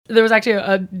there was actually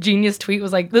a genius tweet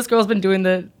was like, this girl's been doing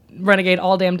the Renegade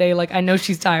all damn day. Like, I know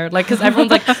she's tired. Like, because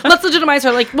everyone's like, let's legitimize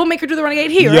her. Like, we'll make her do the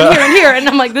Renegade here and here and here. And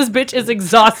I'm like, this bitch is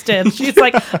exhausted. She's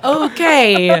like,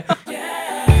 okay.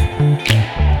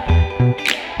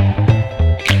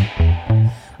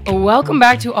 Welcome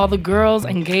back to all the girls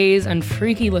and gays and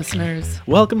freaky listeners.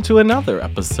 Welcome to another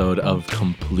episode of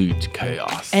Complete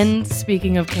Chaos. And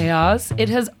speaking of chaos, it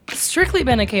has strictly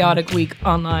been a chaotic week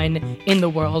online in the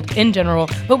world in general,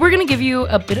 but we're going to give you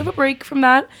a bit of a break from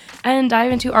that and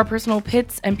dive into our personal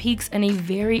pits and peaks and a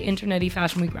very internet-y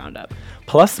fashion week roundup.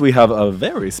 Plus, we have a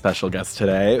very special guest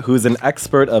today who's an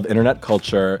expert of internet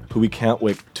culture who we can't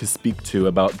wait to speak to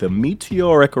about the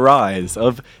meteoric rise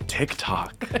of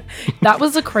TikTok. That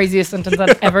was the craziest sentence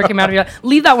that ever came out of your mouth.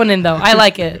 Leave that one in, though. I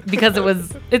like it because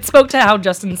it spoke to how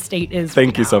Justin's state is.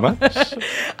 Thank you so much.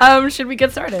 Should we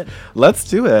get started? Let's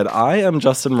do it. I am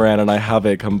Justin Moran, and I have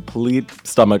a complete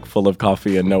stomach full of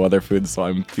coffee and no other food, so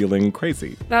I'm feeling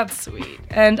crazy. That's sweet.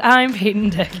 And I'm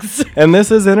Peyton Diggs. And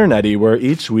this is Internet-y, where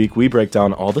each week we break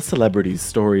down all the celebrities,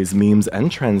 stories, memes,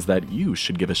 and trends that you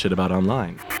should give a shit about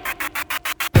online.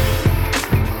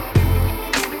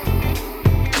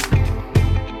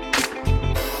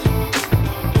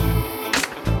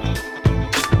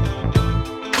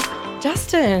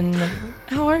 Justin,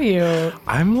 how are you?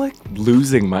 I'm like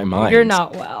losing my mind. You're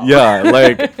not well. Yeah,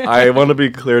 like I want to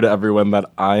be clear to everyone that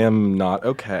I am not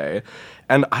okay.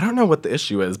 And I don't know what the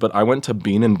issue is, but I went to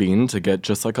Bean & Bean to get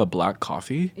just like a black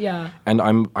coffee. Yeah. And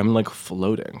I'm like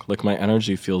floating. Like my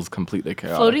energy feels completely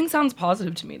chaotic. Floating sounds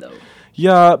positive to me though.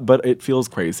 Yeah, but it feels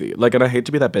crazy. Like, and I hate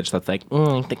to be that bitch that's like,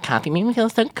 the coffee made me feel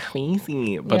so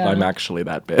crazy. But Yeah. I'm actually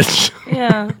that bitch.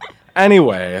 Yeah.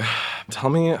 Anyway, tell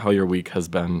me how your week has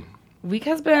been. Week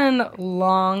has been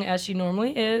long as she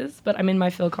normally is, but I'm in my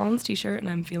Phil Collins t-shirt and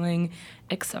I'm feeling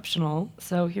exceptional.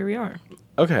 So here we are.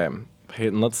 Okay,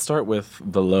 Peyton, let's start with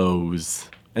the lows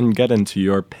and get into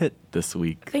your pit this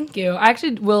week. Thank you. I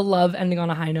actually will love ending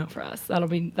on a high note for us. That'll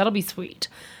be sweet.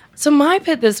 So my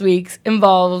pit this week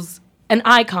involves an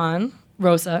icon,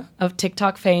 Rosa, of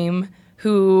TikTok fame,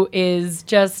 who is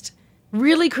just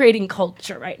really creating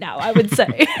culture right now, I would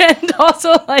say. And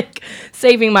also, like,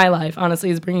 saving my life, honestly,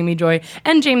 is bringing me joy.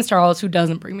 And James Charles, who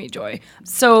doesn't bring me joy.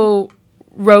 So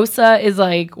Rosa is,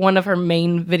 like, one of her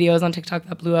main videos on TikTok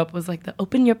that blew up was, like, the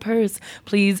open your purse.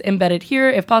 Please embed it here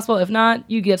if possible. If not,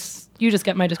 you just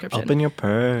get my description. Open your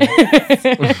purse.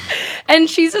 And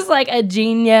she's just, like, a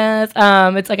genius.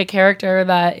 It's, like, a character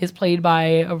that is played by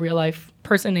a real-life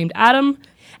person named Adam.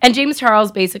 And James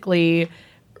Charles basically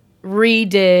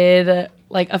redid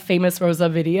like a famous Rosa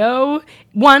video,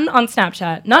 one on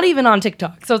Snapchat, not even on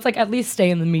TikTok. So it's like, at least stay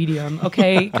in the medium,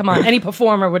 okay? Come on, any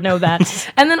performer would know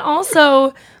that. And then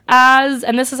also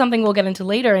and this is something we'll get into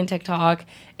later in TikTok,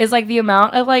 is like the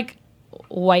amount of like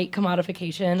white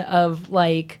commodification of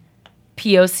like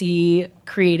POC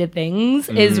created things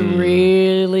is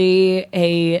really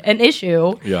an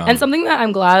issue. Yeah. And something that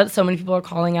I'm glad so many people are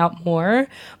calling out more.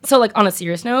 So like on a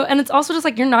serious note, and it's also just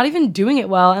like you're not even doing it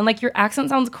well and like your accent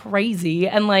sounds crazy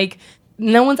and like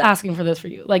no one's asking for this for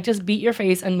you. Like just beat your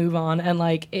face and move on, and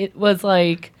like it was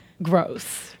like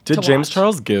gross. Did James watch.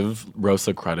 Charles give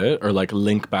Rosa credit or like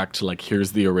link back to like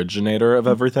here's the originator of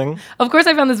everything? Of course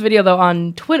I found this video though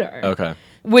on Twitter. Okay.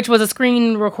 Which was a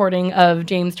screen recording of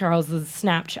James Charles's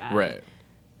Snapchat. Right.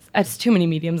 It's too many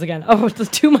mediums again. Oh,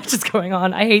 too much is going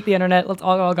on. I hate the internet. Let's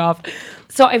all log off.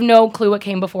 So I have no clue what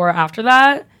came before or after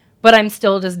that, but I'm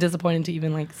still just disappointed to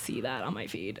even like see that on my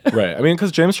feed. Right. I mean,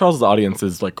 because James Charles' audience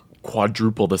is like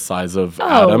quadruple the size of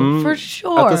Adam for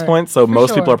sure. at this point. So For most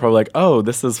sure. people are probably like, oh,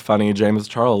 this is funny James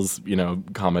Charles,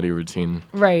 comedy routine.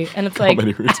 Right. And it's Comedy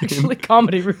like routine. actually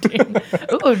comedy routine.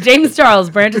 Ooh, James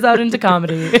Charles branches out into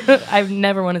comedy. I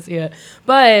never want to see it.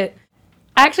 But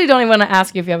I actually don't even want to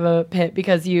ask you if you have a pit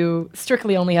because you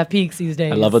strictly only have peaks these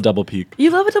days. I love a double peak. You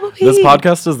love a double peak. This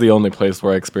podcast is the only place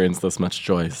where I experience this much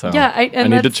joy. So Yeah, I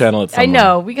need to channel it somewhere. I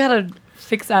know. We gotta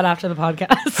fix that after the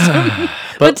podcast.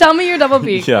 but tell me your double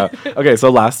peak. Yeah. Okay, so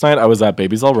last night I was at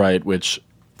Baby's All Right, which,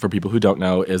 for people who don't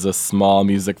know, is a small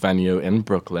music venue in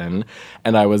Brooklyn.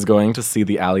 And I was going to see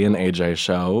the Ali and AJ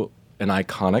show, an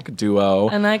iconic duo.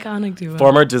 An iconic duo.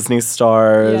 Former Disney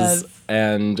stars. Yes.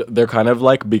 And they're kind of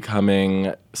like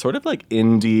becoming sort of like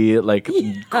indie, like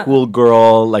cool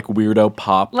girl, like weirdo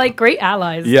pop. Like great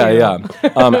allies. Yeah, too.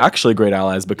 yeah. Actually great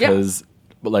allies because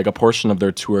like a portion of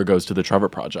their tour goes to the Trevor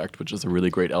Project, which is a really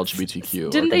great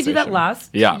LGBTQ Didn't they do that organization. last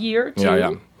Yeah. year too? Yeah,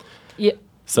 yeah. Yeah.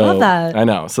 So Love that. I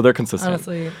know. So they're consistent.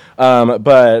 Honestly.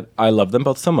 But I love them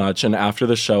both so much. And after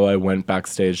the show, I went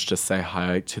backstage to say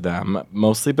hi to them,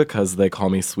 mostly because they call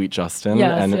me Sweet Justin.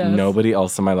 Yes, and yes. nobody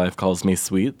else in my life calls me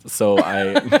Sweet. So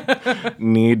I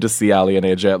need to see Ali and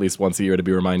AJ at least once a year to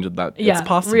be reminded that it's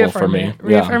possible for me.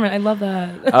 Reaffirm it. I love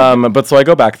that. But so I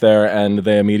go back there and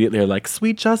they immediately are like,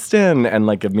 Sweet Justin, and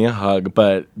like give me a hug.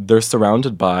 But they're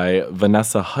surrounded by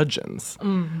Vanessa Hudgens.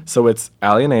 So it's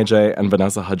Ali and AJ and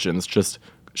Vanessa Hudgens just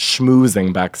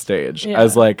schmoozing backstage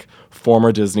as like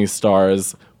former Disney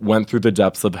stars went through the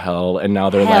depths of hell and now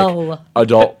they're like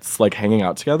adults like hanging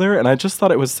out together, and I just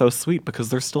thought it was so sweet because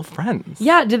they're still friends.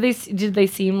 Yeah, did they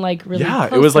seem like really Yeah,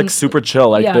 close it was like and super chill.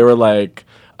 Like yeah. they were like,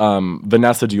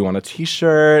 Vanessa, do you want a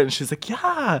t-shirt? And she's like,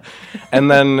 yeah. And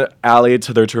then Ali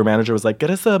to their tour manager was like, get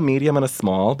us a medium and a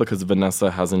small, because Vanessa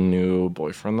has a new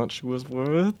boyfriend that she was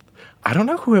with. I don't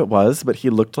know who it was, but he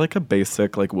looked like a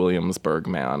basic like Williamsburg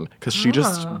man, because she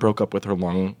just broke up with her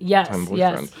long time boyfriend.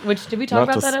 Yes. Which, did we talk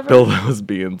Not about to that ever? spill those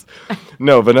beans.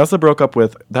 No, Vanessa broke up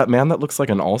with that man that looks like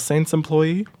an All Saints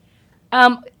employee.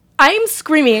 I'm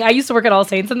screaming. I used to work at All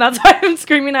Saints, and that's why I'm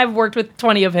screaming. I've worked with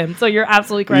 20 of him, so you're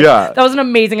absolutely correct. Yeah. That was an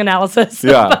amazing analysis.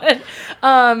 Yeah.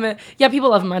 But, yeah, people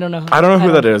love him. I don't know. I don't know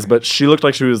who that is, but she looked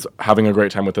like she was having a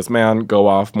great time with this man. Go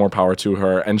off, more power to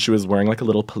her. And she was wearing like a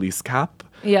little police cap.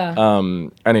 Yeah.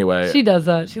 Anyway. She does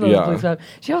that. She loves Yeah. police rap.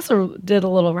 She also did a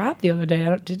little rap the other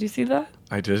day. Did you see that?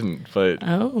 I didn't, but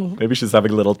Oh. maybe she's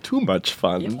having a little too much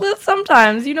fun. Well,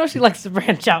 sometimes, she likes to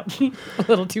branch out a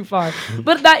little too far.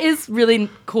 But that is really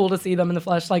cool to see them in the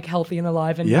flesh, like healthy and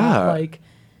alive, and not like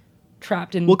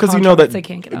trapped in because you know that they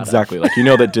can't get out exactly of. like you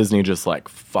know that Disney just like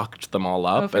fucked them all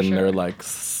up, for and sure. they're like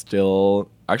still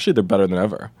actually they're better than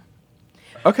ever.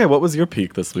 Okay, what was your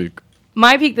peak this week?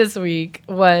 My peak this week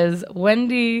was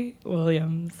Wendy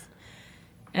Williams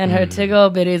and her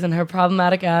tiggle bitties and her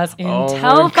problematic ass in Oh my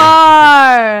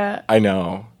Telfar. I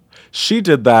know. She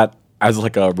did that as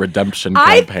like a redemption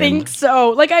I campaign. think so.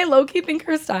 Like, I low-key think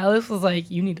her stylist was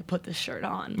like, you need to put this shirt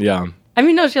on. Yeah. I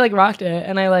mean, no, she like rocked it.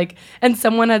 And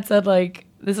someone had said like,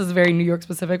 this is very New York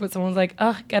specific, but someone was like,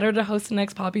 get her to host the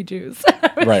next Poppy Juice.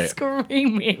 I was Right.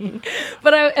 screaming.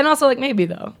 But and also like, maybe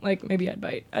though, like maybe I'd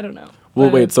bite. I don't know. Well,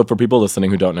 But- wait, so for people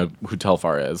listening who don't know who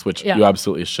Telfar is, which Yeah. you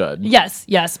absolutely should.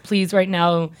 Yes, please, right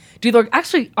now, do the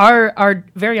actually our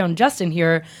very own Justin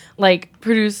here, like,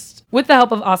 produced with the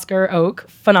help of Oscar Oak,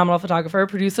 phenomenal photographer,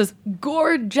 produces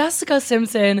gorgeous Jessica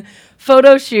Simpson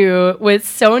photo shoot with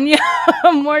Sonia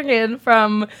Morgan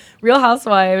from Real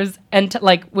Housewives, and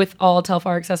like with all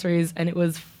Telfar accessories, and it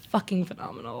was fucking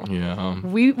phenomenal. Yeah.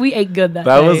 We ate good that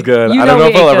That day. was good. You I don't know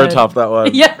we if I'll ate ever good. top that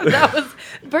one. Yeah, that was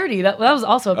Birdie. That was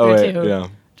also up Oh, there wait, too. yeah.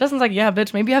 Justin's like, yeah,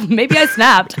 bitch, maybe I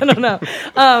snapped. I don't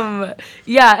know.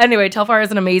 Yeah, anyway, Telfar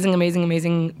is an amazing, amazing,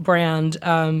 amazing brand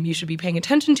you should be paying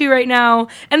attention to right now.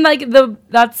 And like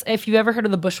that's if you ever heard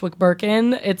of the Bushwick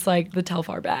Birkin, it's like the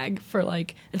Telfar bag for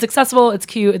like, it's accessible, it's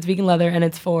cute, it's vegan leather, and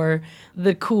it's for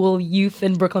the cool youth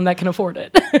in Brooklyn that can afford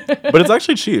it. But it's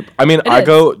actually cheap. I mean, I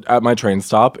go at my train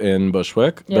stop in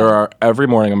Bushwick. Yeah. There are, every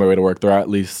morning on my way to work, there are at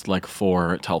least like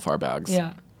 4 Telfar bags.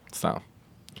 Yeah. So.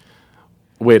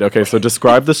 Wait, okay, so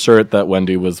describe the shirt that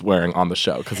Wendy was wearing on the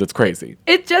show, because it's crazy.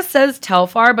 It just says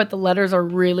Telfar, but the letters are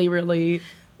really, really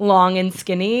long and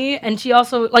skinny. And she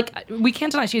also, like, we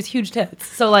can't deny she has huge tits.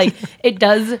 So, like, it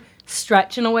does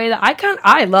stretch in a way that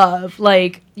I love.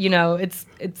 Like,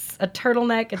 it's a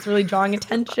turtleneck. It's really drawing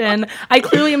attention. I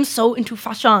clearly am so into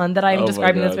fashion that I am Oh my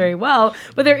describing this God. very well.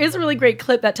 But there is a really great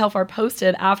clip that Telfar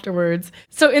posted afterwards.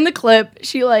 So in the clip,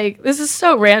 she this is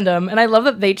so random. And I love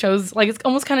that they chose, like, it's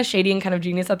almost kind of shady and kind of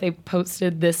genius that they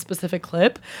posted this specific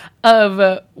clip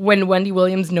of when Wendy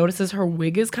Williams notices her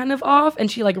wig is kind of off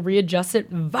and she, like, readjusts it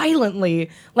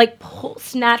violently, like,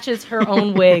 snatches her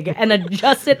own wig and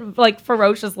adjusts it, like,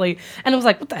 ferociously. And it was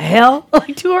like, what the hell?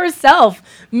 Like, to herself,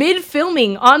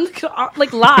 mid-filming on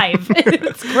like, live.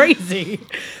 It's crazy.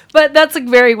 But that's, like,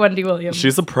 very Wendy Williams.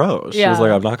 She's a pro. She Yeah. was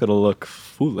like, I'm not going to look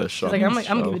foolish. She's like, I'm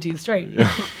gonna give it to you straight.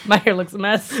 My hair looks a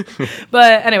mess.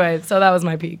 But anyway, so that was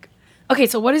my peak. Okay,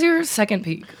 so what is your second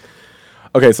peak?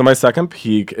 Okay, so my second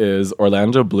peak is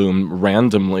Orlando Bloom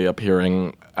randomly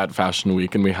appearing at Fashion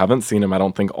Week, and we haven't seen him, I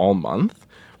don't think, all month,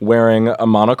 wearing a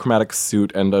monochromatic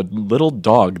suit and a little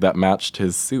dog that matched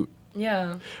his suit.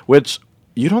 Yeah. Which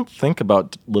you don't think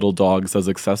about little dogs as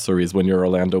accessories when you're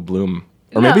Orlando Bloom.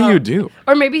 Or maybe No. you do.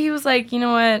 Or maybe he was like, you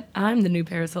know what? I'm the new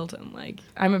Paris Hilton. Like,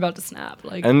 I'm about to snap.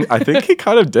 Like, And I think he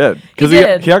kind of did. Because He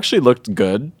did. he actually looked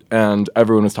good, and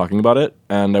everyone was talking about it,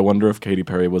 and I wonder if Katy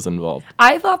Perry was involved.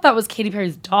 I thought that was Katy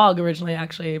Perry's dog originally,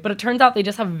 actually. But it turns out they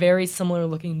just have very similar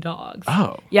looking dogs.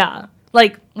 Oh. Yeah.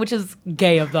 Like, which is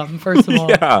gay of them, first of all,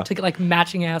 Yeah. to get like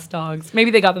matching ass dogs. Maybe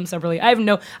they got them separately. I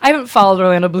haven't followed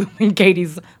Orlando Bloom and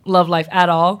Katie's love life at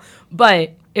all.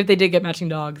 But if they did get matching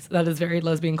dogs, that is very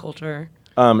lesbian culture.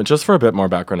 Just for a bit more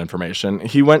background information,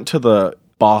 he went to the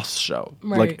Boss show,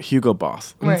 Right. like Hugo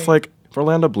Boss. And it's Right. like, if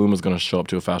Orlando Bloom is going to show up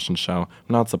to a fashion show, I'm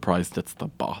not surprised it's the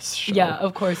Boss show. Yeah,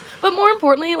 of course. But more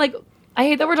importantly, like, I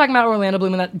hate that we're talking about Orlando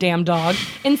Bloom and that damn dog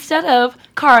instead of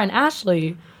Cara and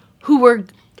Ashley, who were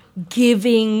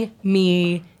giving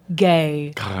me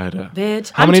gay. God.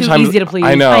 Bitch, How I'm many too times- easy to please.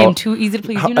 I know. I am too easy to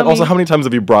please. You know Also, me? how many times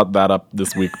have you brought that up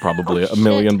this week? Probably a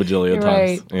million bajillion You're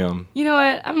times. right. Yeah. You know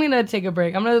what? I'm gonna take a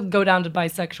break. I'm gonna go down to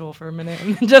bisexual for a minute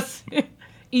and just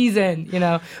ease in, you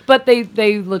know. But they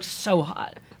look so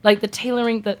hot. Like the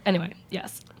tailoring. Anyway,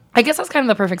 yes. I guess that's kind of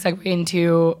the perfect segue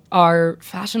into our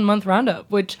Fashion Month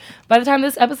roundup. Which by the time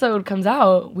this episode comes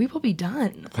out, we will be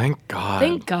done. Thank God.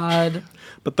 Thank God.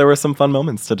 But there were some fun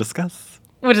moments to discuss.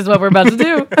 Which is what we're about to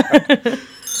do.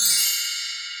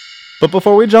 But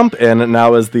before we jump in,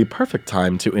 now is the perfect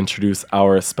time to introduce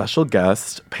our special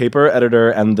guest, paper editor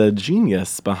and the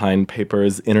genius behind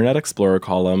Paper's Internet Explorer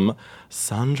column,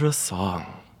 Sandra Song.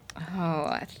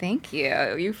 Oh, thank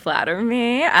you. You flatter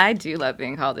me. I do love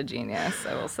being called a genius,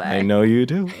 I will say. I know you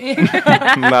do.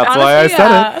 That's why I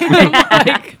said it. it.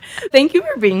 Like, thank you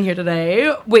for being here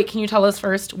today. Wait, can you tell us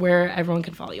first where everyone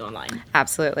can follow you online?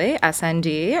 Absolutely.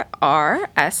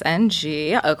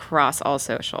 SNDRSNG across all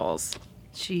socials.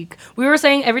 Chic. We were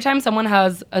saying every time someone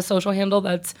has a social handle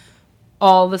that's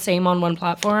all the same on one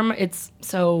platform, it's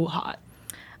so hot.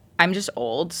 I'm just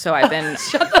old, so I've been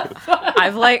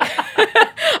I've like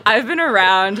I've been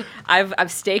around.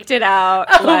 I've staked it out.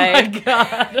 Oh like my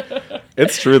God.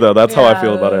 It's true, though. That's how I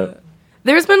feel about it.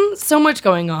 There's been so much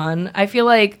going on. I feel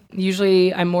like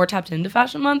usually I'm more tapped into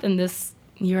Fashion Month, and this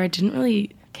year I didn't really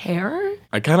care.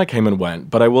 I kind of came and went,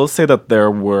 but I will say that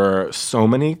there were so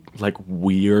many like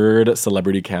weird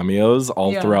celebrity cameos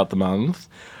all Yeah. throughout the month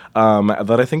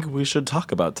that I think we should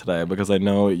talk about today because I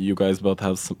know you guys both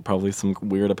have probably some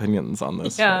weird opinions on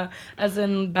this. Yeah, as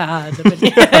in bad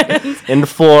opinions.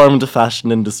 Informed fashion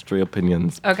industry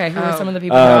opinions. Okay, who are some of the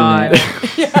people?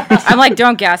 I'm like,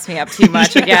 don't gas me up too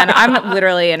much again. I'm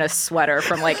literally in a sweater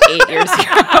from like 8 years ago.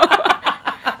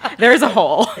 There's a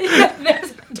hole.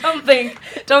 Don't think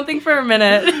for a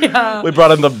minute. Yeah. We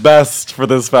brought in the best for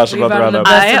this Fashion We Month brought in the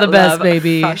roundup. best of the best, love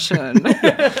baby. Fashion.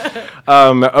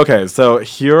 Okay, so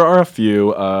here are a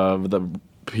few of the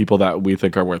people that we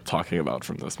think are worth talking about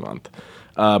from this month.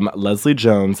 Leslie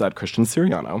Jones at Christian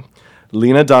Siriano.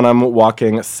 Lena Dunham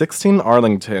walking 16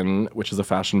 Arlington, which is a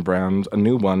fashion brand, a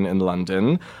new one in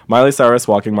London. Miley Cyrus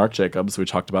walking Marc Jacobs, we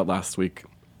talked about last week.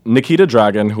 Nikita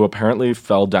Dragun, who apparently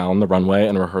fell down the runway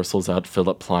in rehearsals at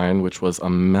Philip Plein, which was a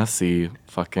messy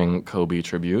fucking Kobe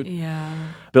tribute. Yeah.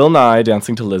 Bill Nye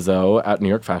dancing to Lizzo at New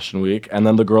York Fashion Week. And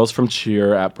then the girls from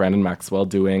Cheer at Brandon Maxwell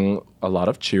doing a lot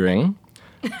of cheering.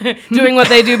 Doing what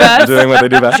they do best. Doing what they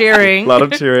do best. Cheering. A lot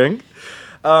of cheering.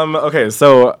 Okay,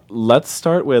 so let's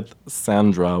start with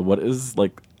Sandra. What is,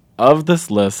 like, of this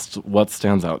list, what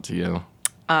stands out to you?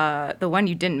 The one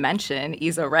you didn't mention,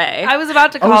 Issa Rae. I was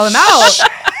about to call him out.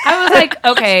 I was like,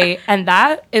 okay, and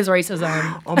that is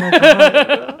racism. Oh my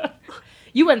God.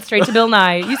 You went straight to Bill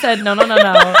Nye. You said, no.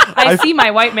 I see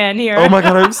my white man here. Oh my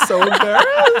God, I'm so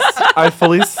embarrassed. I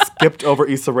fully skipped over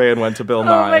Issa Rae and went to Bill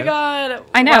Nye. Oh my God.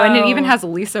 I know, and it Wow. even has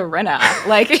Lisa Rinna,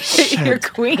 like your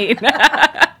queen.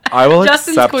 I will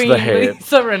Justin's accept queen, the hate.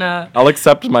 Lisa Rinna. I'll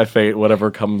accept my fate,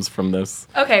 whatever comes from this.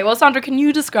 Okay, well, Sandra, can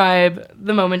you describe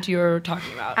the moment you're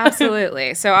talking about?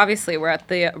 Absolutely. So obviously we're at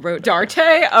the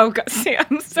Rodarte. Oh God, see,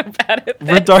 I'm so bad at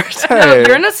this. Rodarte. No,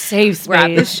 you're in a safe space. We're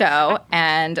at the show,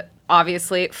 and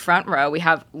obviously front row we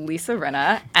have Lisa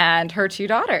Rinna and her two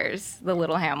daughters, the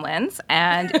little Hamlins,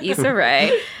 and Issa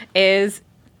Rae is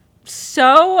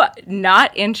so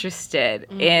not interested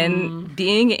in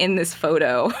being in this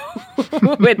photo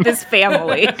with this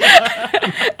family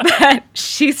that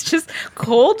she's just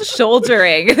cold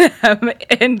shouldering them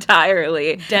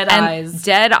entirely.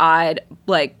 Dead-eyed,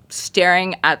 like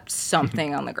staring at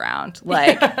something on the ground.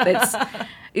 Like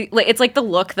it's like the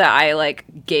look that I like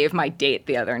gave my date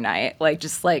the other night. Like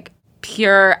just like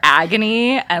pure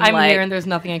agony and I'm like here and there's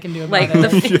nothing I can do about like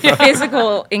it. the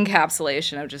physical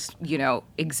encapsulation of just, you know,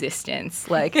 existence.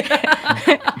 Like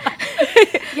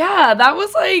Yeah, that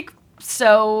was like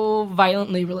so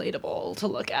violently relatable to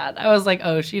look at. I was like,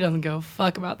 oh, she doesn't go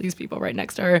fuck about these people right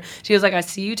next to her. She was like, I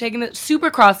see you taking it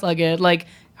super cross-legged. Like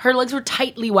her legs were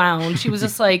tightly wound. She was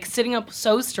just like sitting up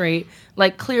so straight,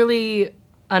 like clearly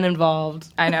uninvolved.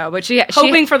 I know, but she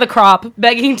Hoping for the crop,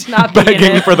 begging to not be in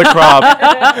Begging it. for the crop.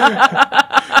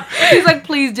 He's like,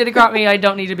 please diddy crop me. I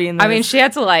don't need to be in this. I mean, she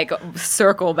had to like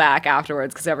circle back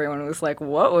afterwards because everyone was like,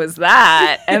 what was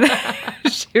that? And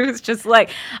she was just like,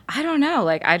 I don't know.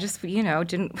 Like, I just,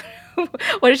 didn't.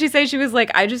 What did she say? She was like,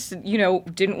 I just,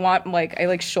 didn't want, like, I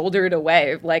like shouldered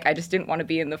away. Like, I just didn't want to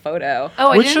be in the photo. Oh,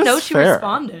 I Which didn't is know she fair.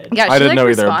 responded. Yeah, she I didn't like know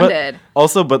either. responded.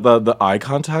 But the eye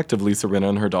contact of Lisa Rinna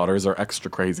and her daughters are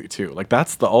extra crazy too. Like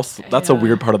that's a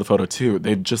weird part of the photo too.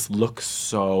 They just look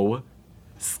so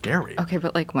scary. Okay,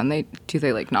 but like when they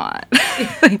like not.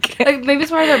 Like maybe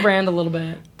it's part of their brand a little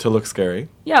bit. To look scary.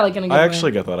 Yeah, like in a good I way.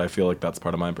 actually get that. I feel like that's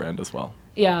part of my brand as well.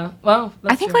 Yeah, well,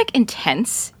 that's I think true. like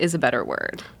intense is a better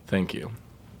word. Thank you.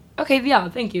 Okay, yeah,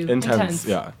 thank you. Intense.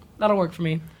 Yeah. That'll work for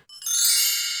me.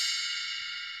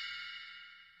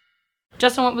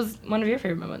 Justin, what was one of your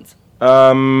favorite moments? Or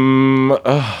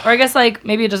I guess like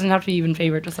maybe it doesn't have to be even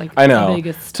favorite, just like I know. the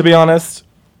biggest. To be honest,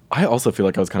 I also feel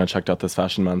like I was kind of checked out this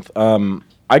fashion month.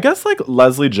 I guess like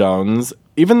Leslie Jones,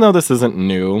 even though this isn't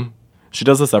new, she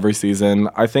does this every season.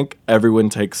 I think everyone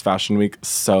takes Fashion Week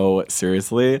so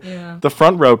seriously. Yeah. The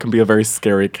front row can be a very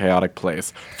scary, chaotic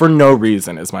place for no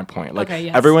reason, is my point. Like Okay,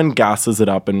 yes. everyone gasses it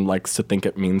up and likes to think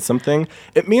it means something.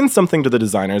 It means something to the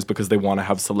designers because they want to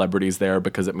have celebrities there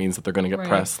because it means that they're going to get Right.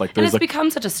 press. Like and there's it's like become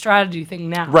such a strategy thing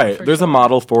now. right, for there's a sure.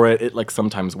 model for it. It like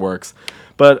sometimes works.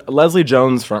 But Leslie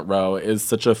Jones front row is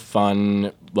such a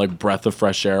fun like breath of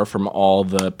fresh air from all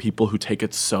the people who take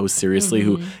it so seriously,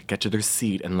 who get to their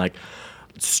seat and like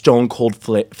stone cold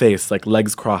face, like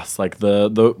legs crossed, like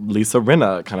the Lisa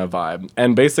Rinna kind of vibe.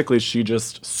 And basically she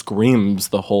just screams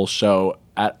the whole show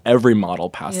at every model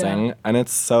passing, Yeah. and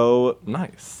it's so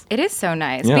nice. It is so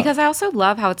nice Yeah. because I also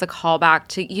love how it's a callback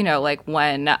to, like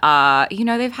when,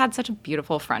 they've had such a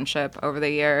beautiful friendship over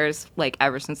the years, like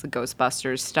ever since the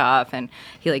Ghostbusters stuff. And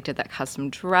he like did that custom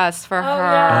dress for her.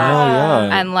 yeah. Oh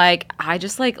yeah. And like, I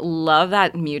just like love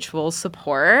that mutual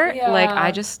support. Yeah. Like,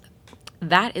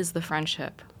 that is the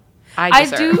friendship I I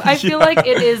deserve. do. I feel like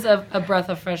it is a breath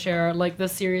of fresh air. Like the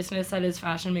seriousness that is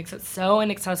fashion makes it so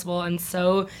inaccessible and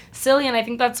so silly. And I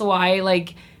think that's why,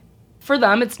 like, for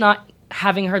them, it's not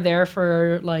having her there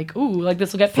for like, ooh, like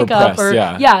this will get For pick up press, or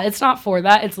yeah. It's not for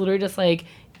that. It's literally just like,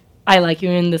 I like you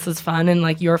and this is fun and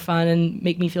like you're fun and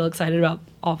make me feel excited about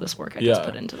all this work I just Yeah.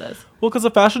 put into this. Well, because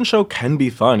a fashion show can be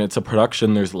fun. It's a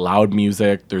production. There's loud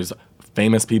music. There's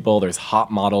famous people. There's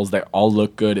hot models. They all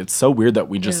look good. It's so weird that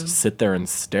we just Yeah. sit there and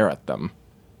stare at them.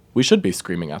 We should be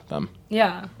screaming at them.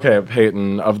 Yeah. Okay,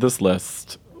 Peyton, of this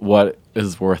list, what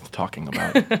is worth talking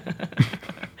about?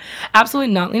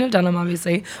 Absolutely not Lena Dunham,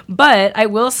 obviously. But I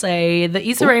will say the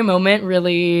Issa Rae moment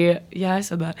really, yeah, I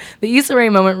said that. The Issa Rae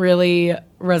moment really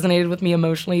resonated with me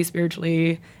emotionally,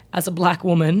 spiritually, as a black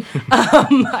woman.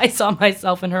 I saw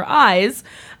myself in her eyes.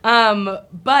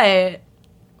 But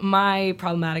my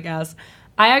problematic ass,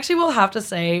 I actually will have to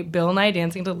say Bill Nye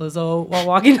dancing to Lizzo while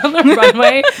walking down the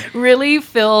runway really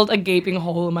filled a gaping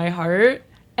hole in my heart.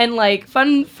 And like,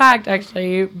 fun fact,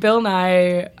 actually, Bill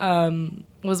Nye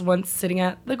was once sitting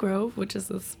at the Grove, which is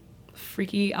this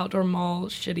freaky outdoor mall,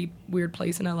 shitty, weird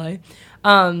place in LA.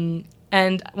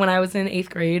 And when I was in 8th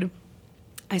grade,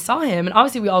 I saw him, and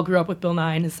obviously we all grew up with Bill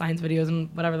Nye and his science videos and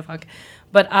whatever the fuck.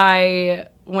 But I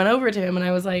went over to him and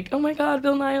I was like, "Oh my God,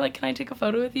 Bill Nye, like, can I take a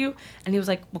photo with you?" And he was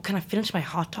like, "Well, can I finish my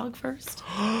hot dog first?"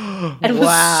 And it was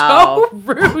Wow. so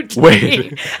rude to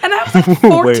Wait. me. And I was like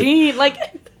 14, like.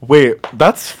 Wait,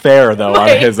 that's fair, though, on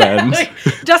his end. Like,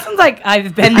 Justin's like,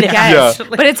 I've been there. Yes, Yeah.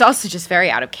 but it's also just very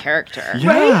out of character.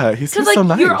 Yeah, he seems Because, like, so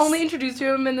nice. you're only introduced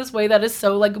to him in this way that is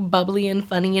so, like, bubbly and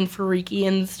funny and freaky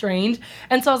and strange.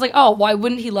 And so I was like, oh, why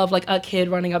wouldn't he love, like, a kid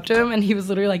running up to him? And he was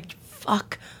literally like,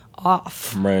 fuck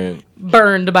off. Right.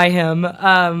 Burned by him.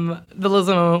 The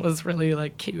Lizzo moment was really,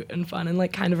 like, cute and fun and,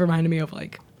 like, kind of reminded me of,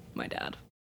 like, my dad.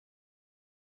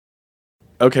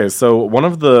 Okay, so one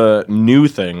of the new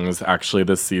things actually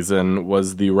this season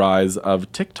was the rise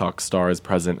of TikTok stars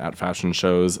present at fashion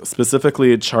shows,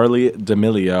 specifically Charlie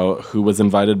D'Amelio, who was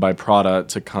invited by Prada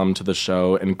to come to the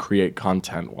show and create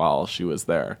content while she was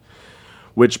there.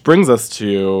 Which brings us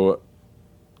to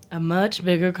A much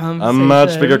bigger a conversation.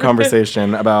 much bigger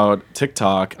conversation about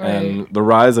TikTok and Right. the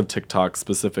rise of TikTok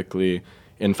specifically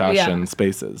in fashion Yeah.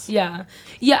 spaces. Yeah.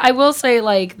 Yeah, I will say,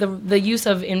 like, the use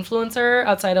of influencer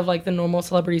outside of, like, the normal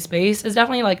celebrity space is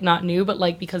definitely, like, not new, but,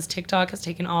 like, because TikTok has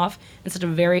taken off in such a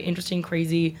very interesting,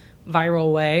 crazy,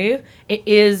 viral way,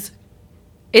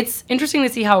 it's interesting to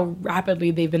see how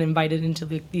rapidly they've been invited into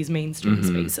these mainstream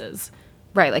spaces.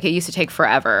 Right, like it used to take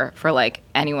forever for like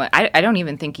anyone. I don't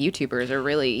even think YouTubers are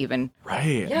really even.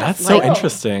 Right. Yeah, That's so like-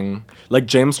 interesting. Like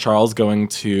James Charles going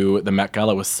to the Met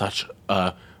Gala was such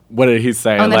a What did he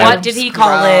say? Oh, and then What did he call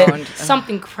groaned. it?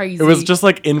 Something crazy. It was just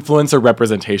like influencer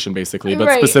representation, basically, but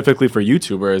Right. specifically for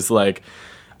YouTubers. Like,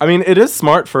 I mean, it is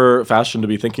smart for fashion to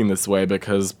be thinking this way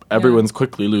because everyone's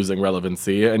quickly losing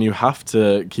relevancy, and you have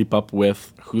to keep up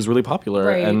with who's really popular.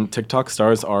 Right. And TikTok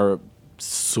stars are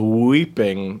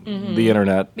sweeping the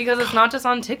internet. because it's not just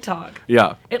on TikTok.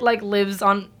 Yeah. It like lives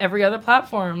on every other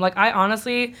platform. Like I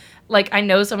honestly, like I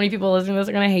know so many people listening to this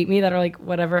are gonna hate me that are like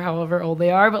whatever, however old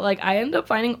they are, but like I end up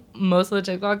finding most of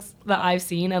the TikToks that I've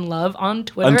seen and love on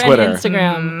Twitter, Twitter. and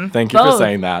Instagram. Thank you for Both.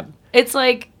 saying that. It's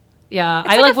like, yeah,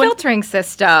 I like a filtering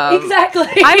system. Exactly.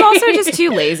 I'm also just too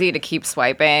lazy to keep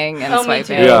swiping and Oh, me too.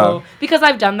 swiping. Yeah. Because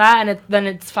I've done that, and then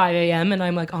it's 5 a.m. and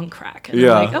I'm like on crack. And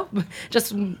Yeah. I'm like, oh,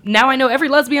 just now I know every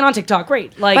lesbian on TikTok.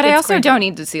 Great. Like, But I it's also great. don't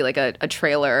need to see like a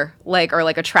trailer, like or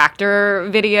like a tractor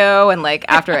video, and like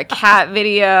after a cat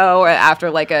video, or after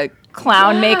like a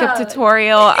clown makeup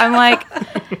tutorial. I'm like,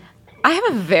 I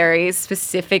have a very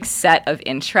specific set of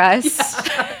interests,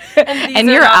 these and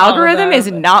are your not all of algorithm is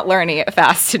them. not learning it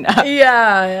fast enough.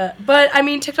 Yeah. But I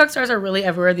mean, TikTok stars are really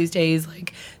everywhere these days.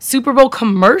 Like Super Bowl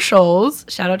commercials.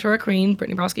 Shout out to our queen,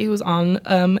 Brittany Broski, who was on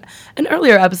an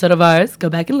earlier episode of ours.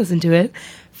 Go back and listen to it.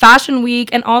 Fashion Week,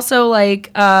 and also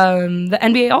like the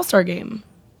NBA All-Star Game.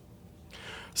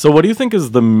 So what do you think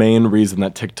is the main reason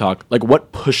that TikTok, like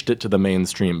what pushed it to the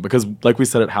mainstream? Because like we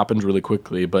said, it happened really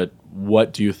quickly, but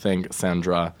what do you think,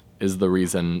 Sandra, is the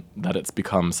reason that it's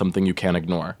become something you can't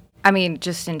ignore? I mean,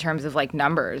 just in terms of like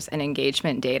numbers and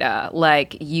engagement data,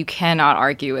 like you cannot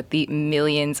argue with the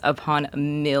millions upon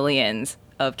millions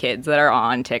of kids that are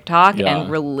on TikTok Yeah.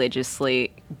 and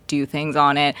religiously do things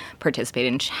on it, participate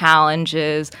in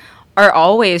challenges, are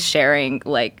always sharing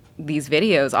like these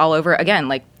videos all over. Again,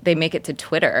 like they make it to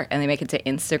Twitter and they make it to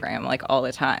Instagram like all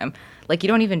the time. Like you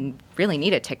don't even really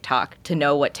need a TikTok to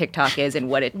know what TikTok is and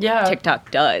what Yeah.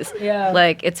 TikTok does. Yeah.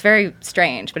 Like it's very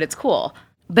strange, but it's cool.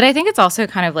 But I think it's also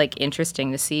kind of like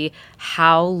interesting to see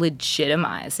how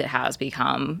legitimized it has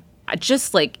become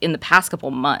just like in the past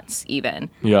couple months even.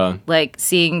 Yeah. Like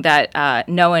seeing that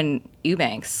Noah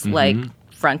Eubanks like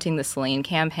fronting the Celine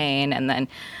campaign, and then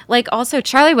like also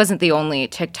Charlie wasn't the only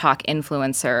TikTok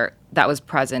influencer that was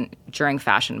present during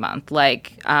Fashion Month.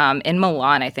 Like in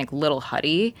Milan, I think Little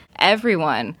Huddy,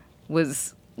 everyone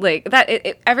was like that.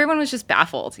 Everyone was just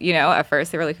baffled, you know. At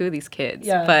first, they were like, "Who are these kids?"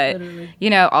 Yeah, but literally. you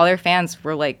know, all their fans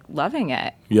were like loving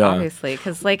it. Yeah. Obviously,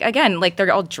 because like again, like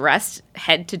they're all dressed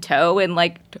head to toe in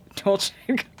like Dolce.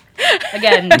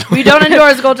 Again, we don't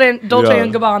endorse Dolce Yeah.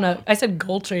 and Gabbana. I said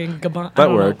Dolce and Gabbana. That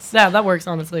works. Yeah, that works,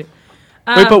 honestly.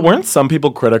 Wait, but weren't some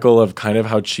people critical of kind of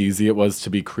how cheesy it was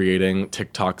to be creating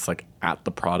TikToks like at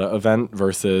the Prada event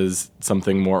versus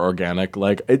something more organic?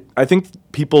 Like, I think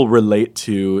people relate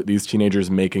to these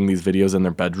teenagers making these videos in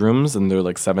their bedrooms and they're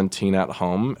like 17 at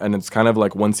home. And it's kind of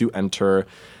like once you enter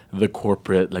the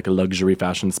corporate, like a luxury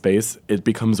fashion space, it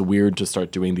becomes weird to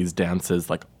start doing these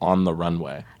dances like on the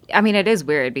runway. I mean, it is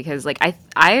weird because like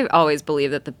I always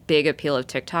believe that the big appeal of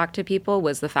TikTok to people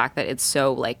was the fact that it's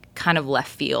so like kind of left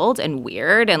field and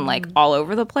weird and like all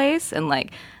over the place and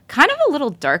like kind of a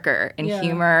little darker in Yeah.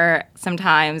 humor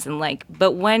sometimes, and like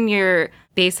but when you're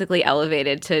basically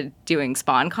elevated to doing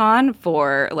SpawnCon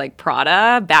for like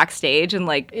Prada backstage and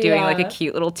like doing like a Yeah.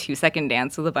 cute little 2-second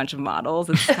dance with a bunch of models,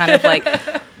 it's kind of like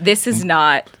this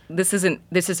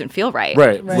doesn't feel right.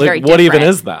 Right. It's Like, very what even different.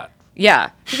 is that? Yeah.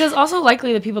 Because also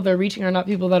likely the people they're reaching are not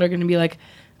people that are going to be like,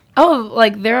 oh,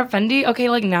 like they're a Fendi. Okay,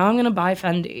 like now I'm going to buy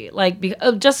Fendi. Like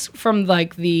just from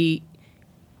like the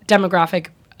demographic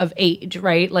of age,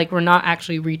 right? Like we're not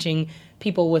actually reaching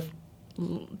people with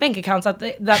bank accounts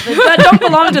that don't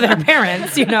belong to their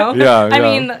parents, you know? Yeah, I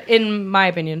yeah. mean, in my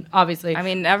opinion, obviously. I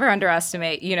mean, never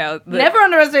underestimate, you know, never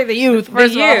underestimate the youth, the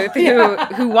first of all.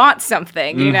 youth who want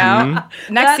something, you know? Next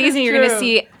That is season, you're going to true.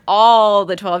 see all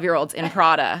the 12-year-olds in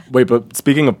Prada. Wait, but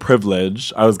speaking of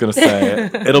privilege, I was going to say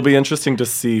it'll be interesting to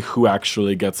see who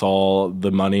actually gets all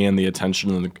the money and the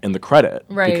attention and the credit.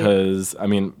 Right. Because, I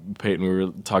mean, Peyton, we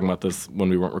were talking about this when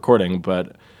we weren't recording,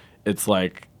 but it's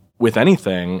like with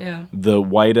anything, Yeah. the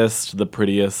whitest, the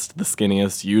prettiest, the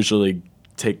skinniest usually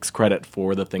takes credit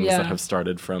for the things Yeah. that have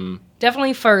started from.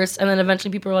 Definitely first, and then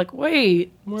eventually people are like,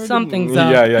 wait, something's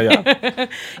up. Yeah.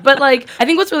 But like, I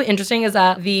think what's really interesting is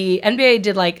that the NBA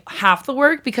did like half the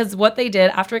work, because what they did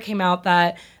after it came out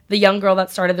that the young girl that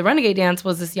started the Renegade Dance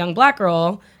was this young black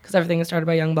girl, because everything is started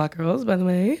by young black girls, by the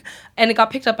way, and it got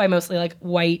picked up by mostly like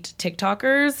white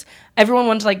TikTokers. Everyone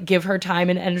wanted to like give her time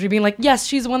and energy, being like, yes,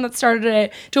 she's the one that started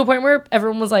it, to a point where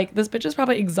everyone was like, this bitch is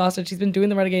probably exhausted. She's been doing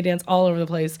the Renegade Dance all over the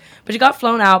place. But she got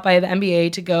flown out by the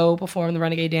NBA to go perform the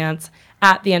Renegade Dance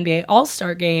at the NBA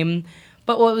All-Star Game.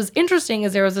 But what was interesting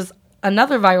is there was this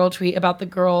another viral tweet about this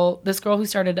girl who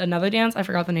started another dance. I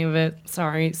forgot the name of it.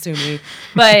 Sorry, sue me.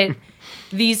 But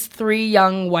these 3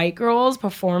 young white girls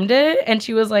performed it, and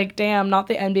she was like, damn, not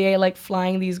the NBA like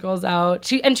flying these girls out.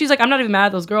 She's like, I'm not even mad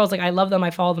at those girls. Like, I love them.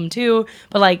 I follow them too.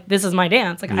 But like, this is my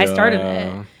dance. Like, I started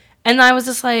it. And I was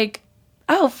just like,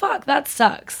 oh, fuck, that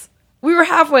sucks. We were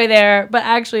halfway there, but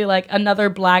actually, like, another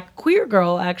black queer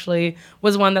girl actually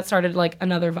was one that started like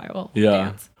another viral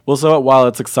dance. Well, so while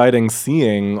it's exciting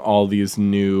seeing all these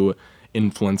new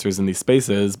influencers in these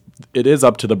spaces, it is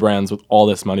up to the brands with all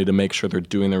this money to make sure they're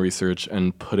doing their research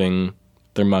and putting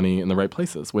their money in the right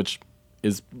places, which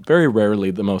is very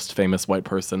rarely the most famous white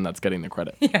person that's getting the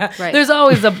credit. Yeah, Right. There's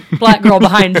always a black girl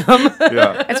behind them.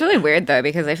 Yeah. It's really weird though,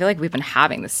 because I feel like we've been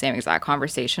having the same exact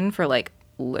conversation for like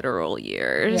literal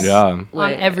years. Yeah. On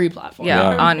Like, every platform.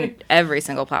 Yeah, Yeah. on every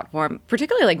single platform,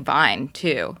 particularly like Vine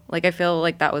too. Like I feel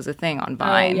like that was a thing on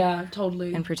Vine. Oh, yeah,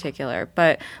 totally. In particular,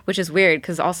 but which is weird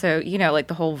because also, you know, like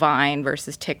the whole Vine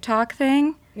versus TikTok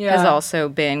thing has Yeah. also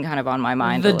been kind of on my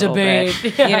mind The a little debate,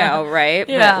 bit. yeah. You know, right?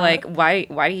 Yeah. But like,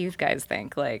 why do you guys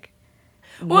think like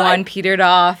one petered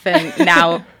off and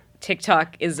now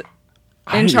TikTok is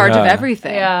in charge of yeah.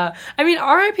 everything? Yeah. I mean,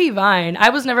 RIP Vine. I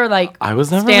was never like I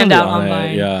was never stand really out on on it,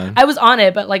 Vine. yeah. I was on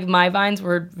it, but like my Vines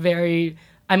were very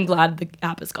I'm glad the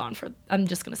app is gone for I'm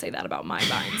just gonna say that about my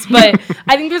Vines. But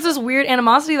I think there's this weird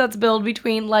animosity that's built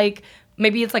between like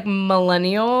maybe it's like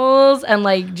millennials and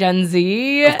like Gen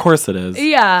Z. Of course it is.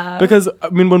 Yeah. Because, I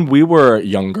mean, when we were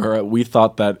younger, we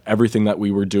thought that everything that we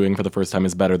were doing for the first time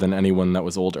is better than anyone that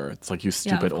was older. It's like, you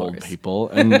stupid of old course. people.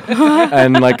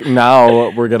 And like now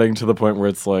we're getting to the point where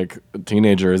it's like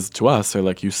teenagers to us are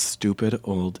like, you stupid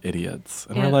old idiots.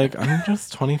 And Yeah. we're like, I'm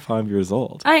just 25 years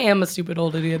old. I am a stupid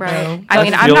old idiot Right. though. I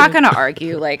mean, I'm feel- not going to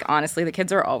argue. Like, honestly, the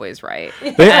kids are always right.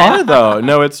 They are though.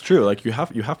 No, it's true. Like you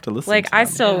have to listen Like, to I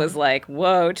them. still was like,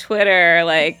 whoa, Twitter.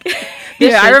 Like,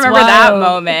 This I shit's remember that wild.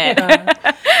 moment.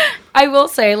 Yeah. I will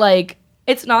say, like,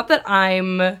 it's not that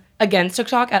I'm against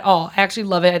TikTok at all. I actually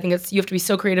love it. I think you have to be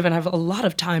so creative and have a lot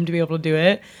of time to be able to do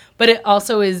it. But it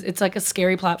also it's like a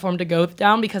scary platform to go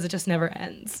down because it just never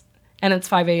ends. And it's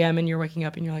 5 a.m. and you're waking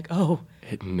up and you're like, oh,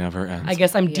 It never ends. I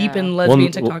guess I'm deep in well,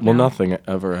 lesbian TikTok well, now. nothing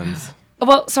ever ends.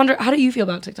 Well, Sandra, how do you feel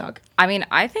about TikTok? I mean,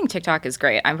 I think TikTok is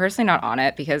great. I'm personally not on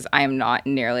it because I am not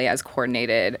nearly as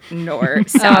coordinated nor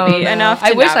savvy no. enough. To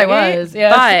I wish I navigate. was,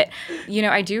 yeah. But you know,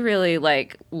 I do really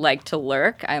like to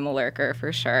lurk. I'm a lurker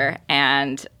for sure,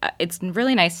 and it's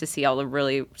really nice to see all the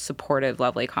really supportive,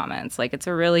 lovely comments. Like, it's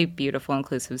a really beautiful,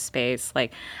 inclusive space.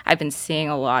 Like, I've been seeing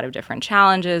a lot of different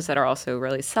challenges that are also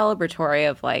really celebratory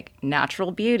of like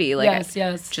natural beauty. Like, Yes, I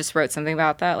yes. just wrote something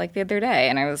about that like the other day,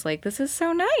 and I was like, this is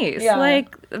so nice. Yeah. Like,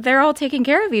 they're all taking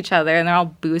care of each other and they're all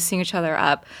boosting each other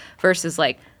up versus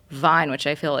like Vine, which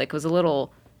I feel like was a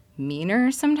little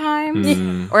meaner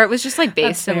sometimes. Or it was just like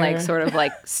based in like fair. sort of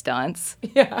like stunts.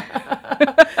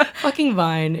 Fucking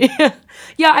Vine.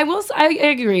 Yeah, I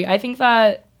agree. I think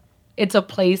that it's a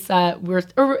place that we're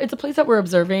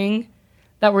observing,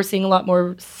 that we're seeing a lot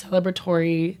more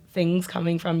celebratory things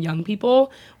coming from young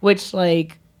people, which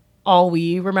like all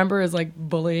we remember is like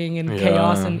bullying and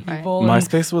chaos and evil.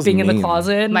 MySpace and was being in the mean.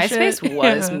 closet. And MySpace shit.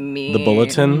 was Yeah. mean. The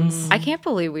bulletins. I can't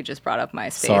believe we just brought up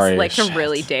MySpace, Sorry, like to shit.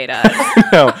 really date us.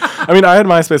 No, I mean, I had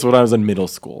MySpace when I was in middle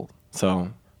school.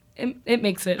 So It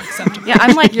makes it acceptable. Yeah,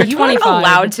 I'm like, You're you weren't 25,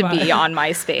 allowed it's to be fine. on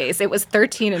MySpace. It was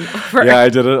 13 and over. yeah, I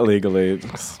did it illegally.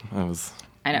 I was,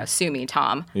 I know, sue me,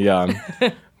 Tom. yeah,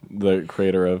 I'm the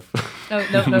creator of. No,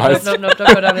 don't go down there.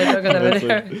 Don't go down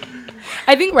there.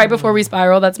 I think right before we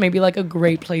spiral, that's maybe like a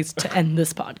great place to end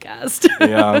this podcast.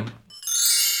 Yeah.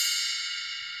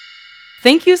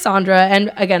 Thank you, Sandra.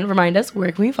 And again, remind us,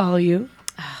 where can we follow you?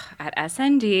 At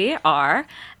SNDR,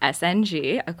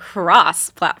 SNG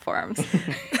across platforms.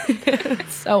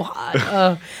 So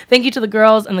hot. Thank you to the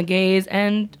girls and the gays,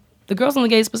 and the girls and the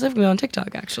gays specifically on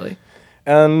TikTok, actually.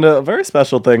 And very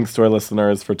special thanks to our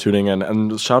listeners for tuning in.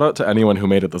 And shout out to anyone who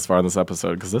made it this far in this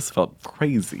episode, because this felt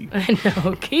crazy. I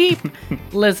know. Keep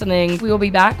listening. We will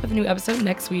be back with a new episode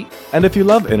next week. And if you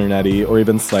love Internet-y or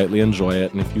even slightly enjoy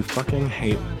it, and if you fucking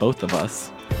hate both of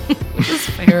us, It's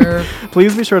fair.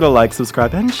 please be sure to like,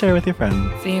 subscribe, and share with your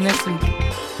friends. See you next week.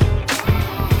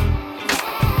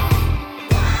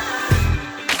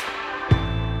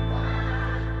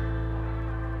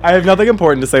 I have nothing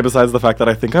important to say besides the fact that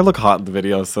I think I look hot in the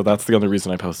video, so that's the only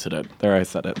reason I posted it. There, I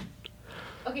said it.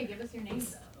 Okay, give us your name,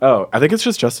 though. Oh, I think it's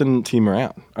just Justin T.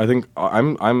 Moran. I think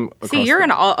I'm across See, you're the-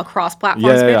 an all across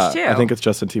platforms yeah, bitch, yeah. too. I think it's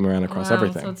Justin T. Moran across Wow,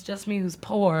 everything. So it's just me who's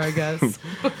poor, I guess.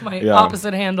 With my Yeah.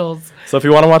 opposite handles. So if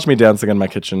you want to watch me dancing in my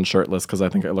kitchen shirtless because I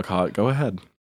think I look hot, go ahead.